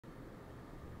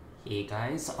Hey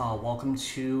guys, welcome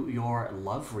to your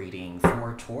love reading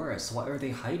for Taurus. What are they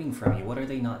hiding from you? What are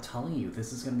they not telling you?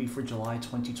 This is going to be for July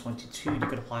 2022. You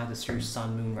could apply this to your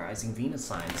Sun, Moon, Rising, Venus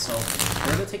sign. So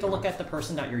we're going to take a look at the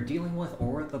person that you're dealing with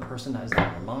or the person that is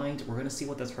on your mind. We're going to see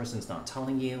what this person's not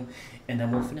telling you. And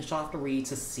then we'll finish off the read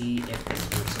to see if this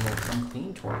person will come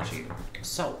clean towards you.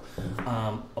 So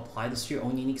apply this to your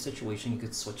own unique situation. You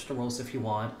could switch the roles if you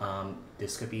want.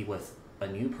 This could be with a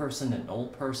new person, an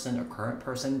old person, a current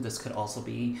person. This could also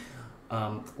be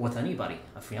with anybody,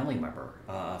 a family member,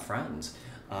 a friend,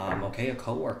 okay, a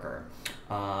coworker.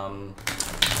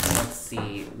 Let's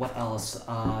see, what else?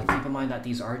 Keep in mind that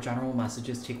these are general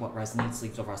messages. Take what resonates,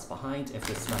 leave the rest behind. If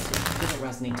this message didn't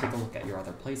resonate, take a look at your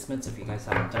other placements. If you guys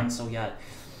haven't done so yet,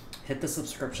 hit the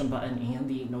subscription button and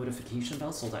the notification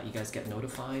bell so that you guys get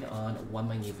notified on when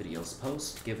my new videos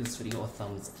post. Give this video a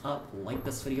thumbs up, like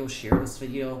this video, share this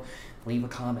video, leave a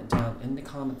comment down in the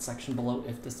comment section below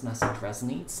if this message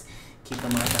resonates. Keep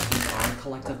in mind that these are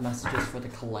collective messages for the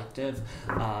collective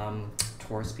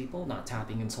Taurus people, not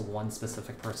tapping into one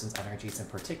specific person's energies in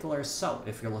particular. So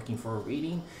if you're looking for a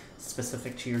reading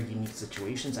specific to your unique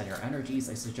situations and your energies,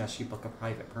 I suggest you book a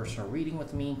private personal reading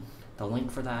with me. The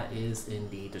link for that is in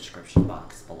the description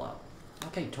box below.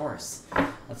 Okay, Taurus,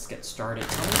 let's get started.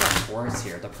 Tell me about Taurus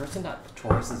here, the person that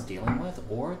Taurus is dealing with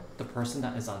or the person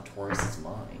that is on Taurus's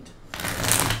mind.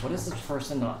 What is this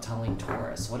person not telling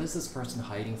Taurus? What is this person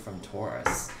hiding from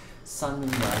Taurus? Sun,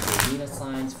 Moon, Rising, Venus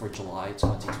signs for July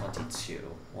 2022.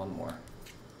 One more.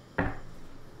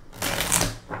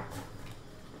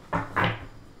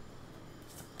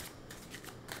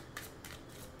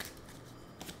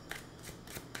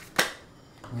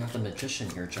 We have the Magician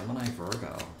here, Gemini,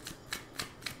 Virgo.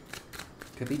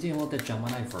 Could be dealing with the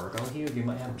Gemini, Virgo here. You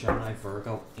might have Gemini,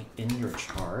 Virgo in your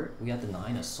chart. We have the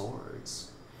Nine of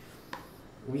Swords.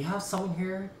 We have someone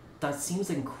here that seems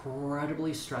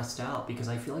incredibly stressed out because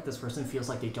I feel like this person feels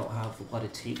like they don't have what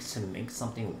it takes to make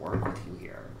something work with you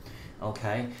here.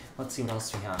 Okay, let's see what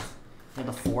else we have. We have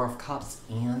the Four of Cups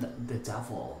and the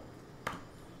Devil.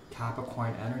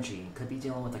 Capricorn energy. Could be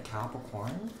dealing with a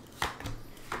Capricorn.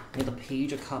 We have the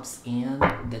Page of Cups and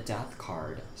the Death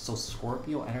card. So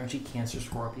Scorpio energy, Cancer,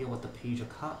 Scorpio with the Page of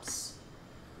Cups.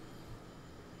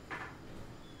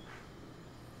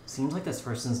 Seems like this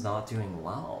person's not doing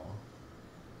well.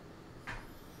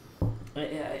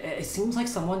 It seems like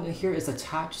someone here is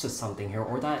attached to something here,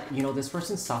 or that, you know, this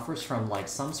person suffers from like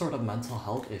some sort of mental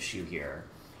health issue here.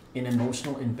 An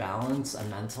emotional imbalance, a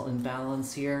mental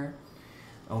imbalance here.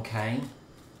 Okay.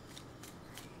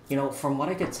 You know, from what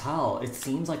I could tell, it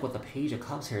seems like with the Page of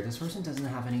Cups here, this person doesn't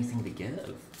have anything to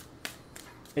give.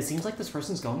 It seems like this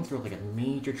person's going through like a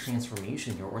major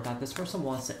transformation here, or that this person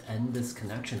wants to end this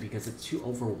connection because it's too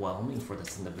overwhelming for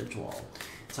this individual.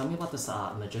 Tell me about this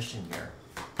Magician here.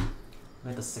 We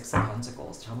have the Six of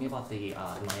Pentacles. Tell me about the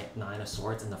Nine of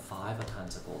Swords and the Five of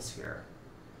Pentacles here.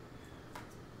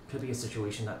 Could be a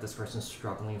situation that this person's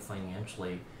struggling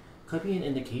financially. Could be an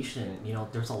indication, you know,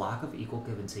 there's a lack of equal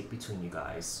give and take between you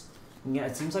guys. Yeah,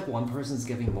 it seems like one person's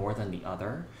giving more than the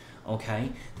other.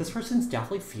 Okay, this person's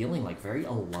definitely feeling like very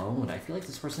alone. I feel like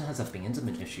this person has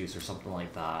abandonment issues or something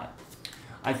like that.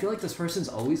 I feel like this person's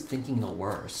always thinking the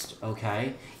worst,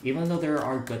 okay? Even though there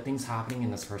are good things happening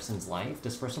in this person's life,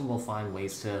 this person will find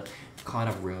ways to kind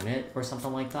of ruin it or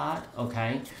something like that,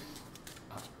 okay?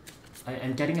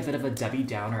 I'm getting a bit of a Debbie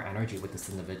Downer energy with this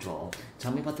individual.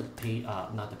 Tell me about the Page,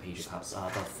 not the Page of Cups, the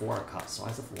Four of Cups. So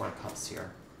why is the Four of Cups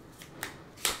here?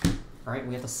 Alright,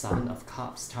 we have the Seven of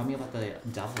Cups. Tell me about the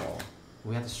Devil.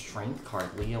 We have the Strength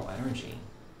card, Leo energy.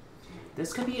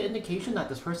 This could be an indication that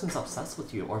this person's obsessed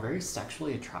with you or very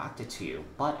sexually attracted to you.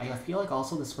 But I feel like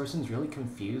also this person's really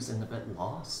confused and a bit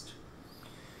lost.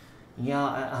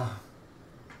 Yeah,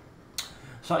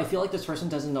 so I feel like this person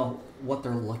doesn't know what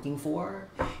they're looking for.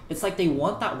 It's like they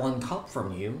want that one cup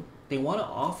from you. They want to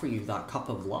offer you that cup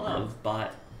of love,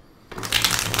 but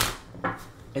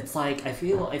it's like I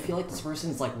feel like this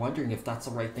person's like wondering if that's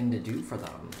the right thing to do for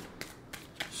them.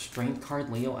 Strength card,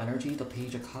 Leo energy, the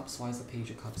Page of Cups. Why is the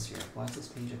Page of Cups here? Why is this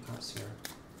Page of Cups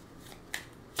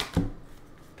here?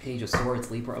 Page of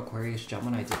Swords, Libra, Aquarius,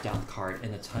 Gemini, the Death card,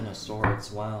 and the Ten of Swords.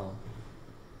 Wow.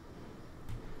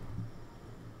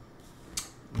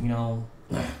 You know,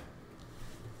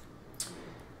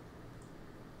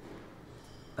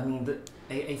 I mean,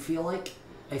 I feel like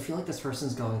this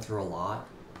person's going through a lot.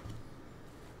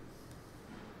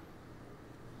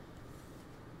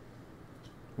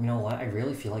 You know what? I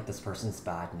really feel like this person's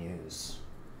bad news.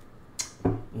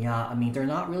 Yeah, I mean, they're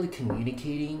not really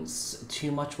communicating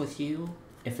too much with you.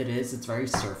 If it is, it's very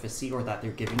surfacey, or that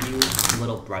they're giving you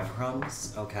little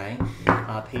breadcrumbs, okay?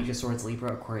 Page of Swords,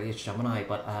 Libra, Aquarius, Gemini,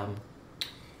 but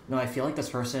no, I feel like this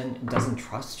person doesn't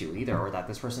trust you either, or that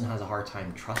this person has a hard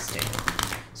time trusting.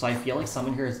 So I feel like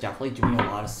someone here is definitely doing a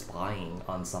lot of spying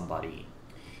on somebody.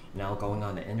 You know, going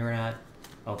on the internet,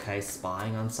 okay,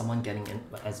 spying on someone, getting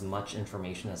as much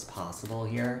information as possible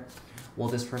here. Will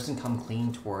this person come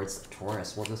clean towards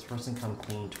Taurus? Will this person come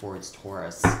clean towards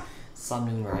Taurus? Sun,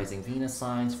 Moon, Rising, Venus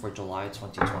signs for July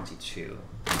 2022.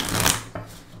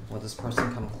 Will this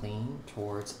person come clean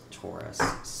towards Taurus?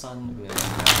 Sun, Moon,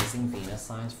 Rising, Venus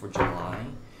signs for July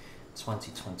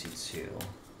 2022.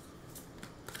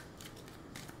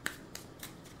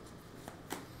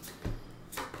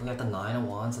 We got the 9 of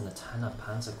Wands and the 10 of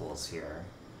Pentacles here.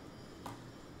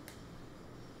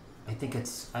 I think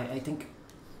it's, I think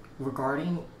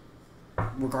regarding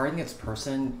this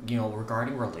person, you know,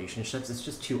 regarding relationships, it's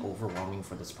just too overwhelming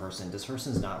for this person. This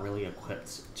person's not really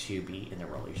equipped to be in a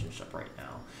relationship right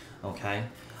now, okay?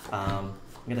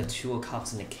 We got the 2 of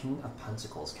Cups and the King of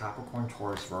Pentacles, Capricorn,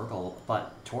 Taurus, Virgo,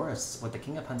 but Taurus, with the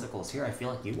King of Pentacles here, I feel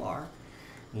like you are.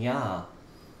 Yeah.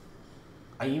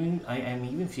 I'm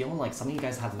even feeling like some of you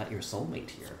guys have met your soulmate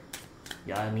here.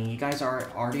 Yeah, I mean, you guys are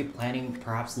already planning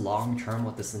perhaps long-term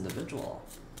with this individual.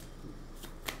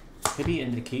 Could be an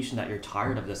indication that you're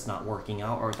tired of this not working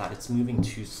out, or that it's moving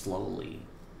too slowly.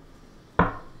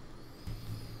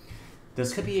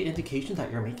 This could be an indication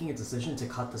that you're making a decision to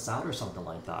cut this out or something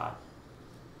like that.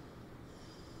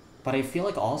 But I feel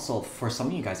like also, for some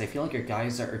of you guys, I feel like your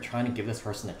guys are trying to give this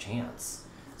person a chance.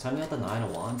 Tell me about the 9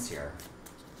 of Wands here.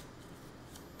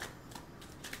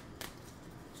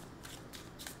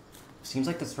 Seems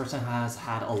like this person has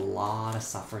had a lot of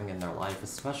suffering in their life,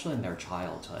 especially in their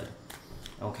childhood.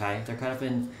 Okay, there could have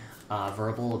been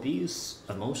verbal abuse,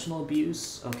 emotional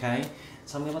abuse, okay?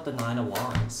 Tell me about the 9 of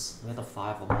Wands. We have the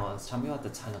 5 of Wands. Tell me about the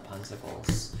 10 of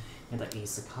Pentacles and the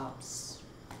Ace of Cups.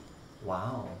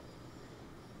 Wow.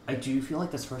 I do feel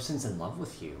like this person's in love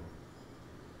with you.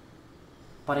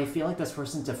 But I feel like this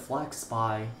person deflects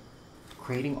by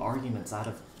creating arguments out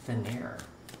of thin air.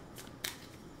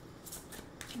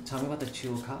 Tell me about the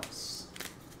 2 of Cups.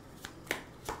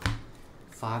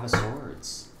 5 of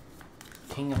Swords.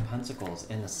 King of Pentacles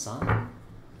and the Sun.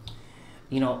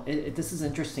 You know, this is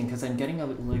interesting because I'm getting a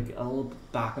little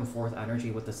back and forth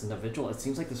energy with this individual. It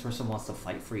seems like this person wants to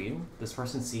fight for you. This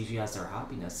person sees you as their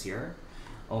happiness here.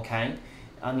 Okay?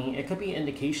 I mean, it could be an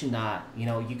indication that, you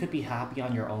know, you could be happy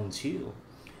on your own too.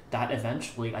 That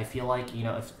eventually, I feel like, you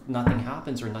know, if nothing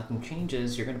happens or nothing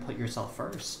changes, you're going to put yourself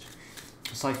first.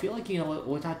 So I feel like, you know,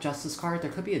 with that Justice card,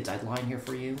 there could be a deadline here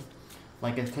for you.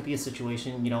 Like, it could be a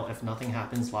situation, you know, if nothing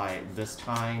happens by this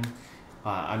time,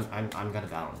 I'm gonna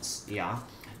bounce. Yeah.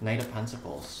 Knight of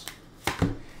Pentacles. We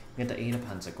have the 8 of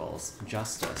Pentacles,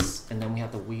 Justice, and then we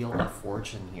have the Wheel of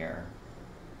Fortune here.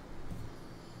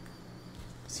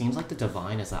 Seems like the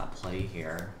Divine is at play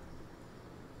here.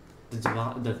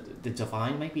 The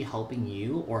Divine might be helping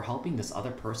you or helping this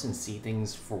other person see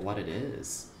things for what it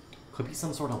is. Could be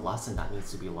some sort of lesson that needs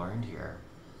to be learned here.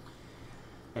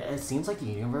 It seems like the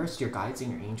universe, your guides and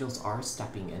your angels are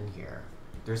stepping in here.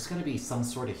 There's going to be some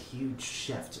sort of huge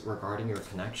shift regarding your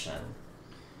connection.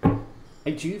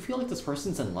 I do feel like this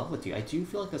person's in love with you. I do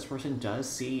feel like this person does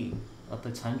see a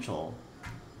potential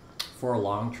for a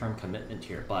long-term commitment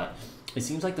here, but it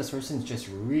seems like this person's just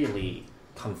really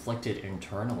conflicted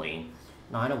internally.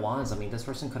 9 of Wands, I mean, this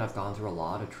person could have gone through a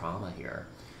lot of trauma here.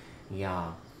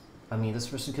 Yeah. I mean, this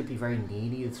person could be very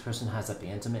needy. This person has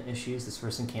abandonment issues. This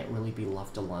person can't really be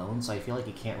left alone. So I feel like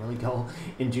you can't really go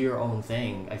and do your own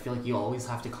thing. I feel like you always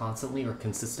have to constantly or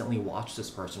consistently watch this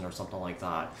person or something like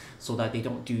that so that they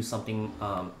don't do something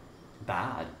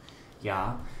bad.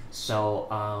 Yeah.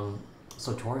 So,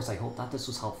 so Taurus, I hope that this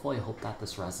was helpful. I hope that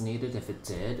this resonated. If it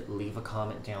did, leave a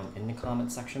comment down in the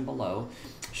comment section below.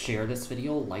 Share this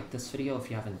video, like this video if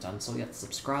you haven't done so yet.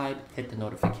 Subscribe, hit the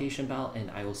notification bell,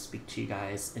 and I will speak to you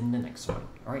guys in the next one.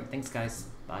 All right, thanks guys.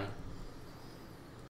 Bye.